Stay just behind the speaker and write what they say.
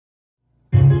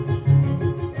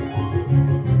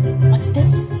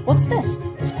What's this?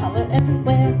 There's color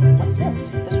everywhere. What's this?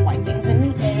 There's white things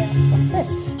in the air. What's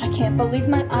this? I can't believe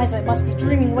my eyes, I must be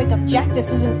dreaming. Wake up, Jack,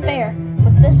 this isn't fair.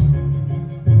 What's this?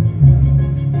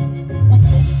 What's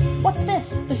this? What's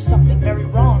this? There's something very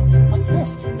wrong. What's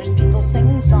this? There's people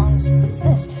singing songs. What's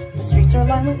this? The streets are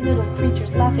lined with little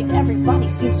creatures laughing. Everybody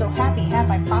seems so happy. Have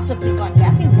I possibly gone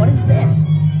daffy? What is this?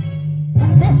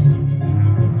 What's this?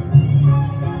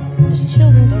 There's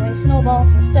children throwing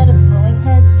snowballs instead of throwing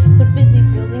heads. They're busy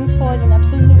building toys and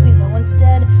absolutely no one's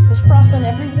dead. There's frost on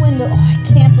every window. Oh, I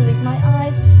can't believe my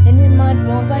eyes. And in my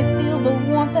bones I feel the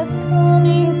warmth that's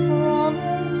coming from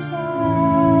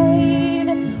inside.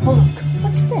 Oh look,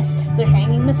 what's this? They're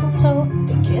hanging mistletoe.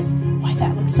 Big kiss? Why,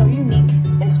 that looks so unique.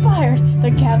 Inspired,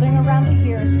 they're gathering around to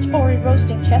hear a story,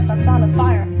 roasting chestnuts on a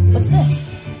fire. What's this?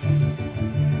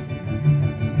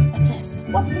 What's this?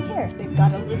 What do we hear? They've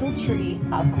got a little tree.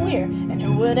 How queer, and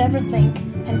who would ever think?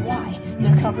 And why?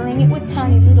 They're covering it with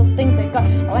tiny little things. They've got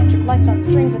electric lights on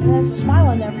strings, and there's a smile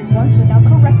on everyone. So now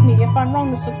correct me if I'm wrong.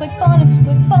 This looks like fun. It's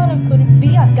like fun. Or could it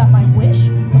be I've got my wish?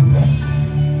 What's this?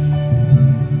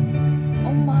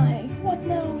 Oh my, what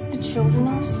now? The children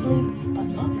are asleep, but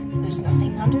look, there's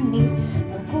nothing underneath.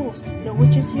 No ghouls, no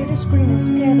witches here to scream and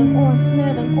scare them or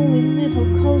ensnare them. Only little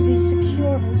cozy,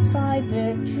 secure inside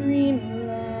their dreamland.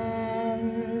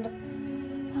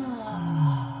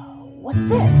 Ah, what's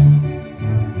this?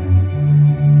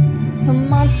 The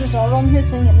monsters are all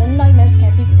missing and the nightmares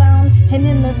can't be found. And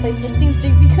in their place there seems to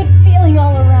be good feeling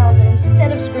all around. And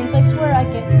instead of screams I swear I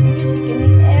can hear music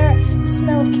in the air. The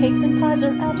smell of cakes and pies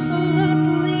are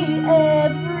absolutely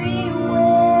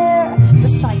everywhere. The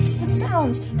sights, the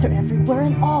sounds, they're everywhere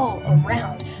and all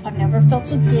around. I've never felt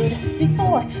so good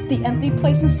before. The empty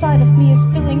place inside of me is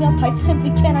filling up. I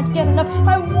simply cannot get enough.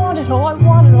 I want it, oh I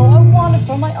want it, oh I want it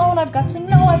for my own. I've got to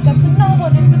know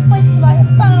what is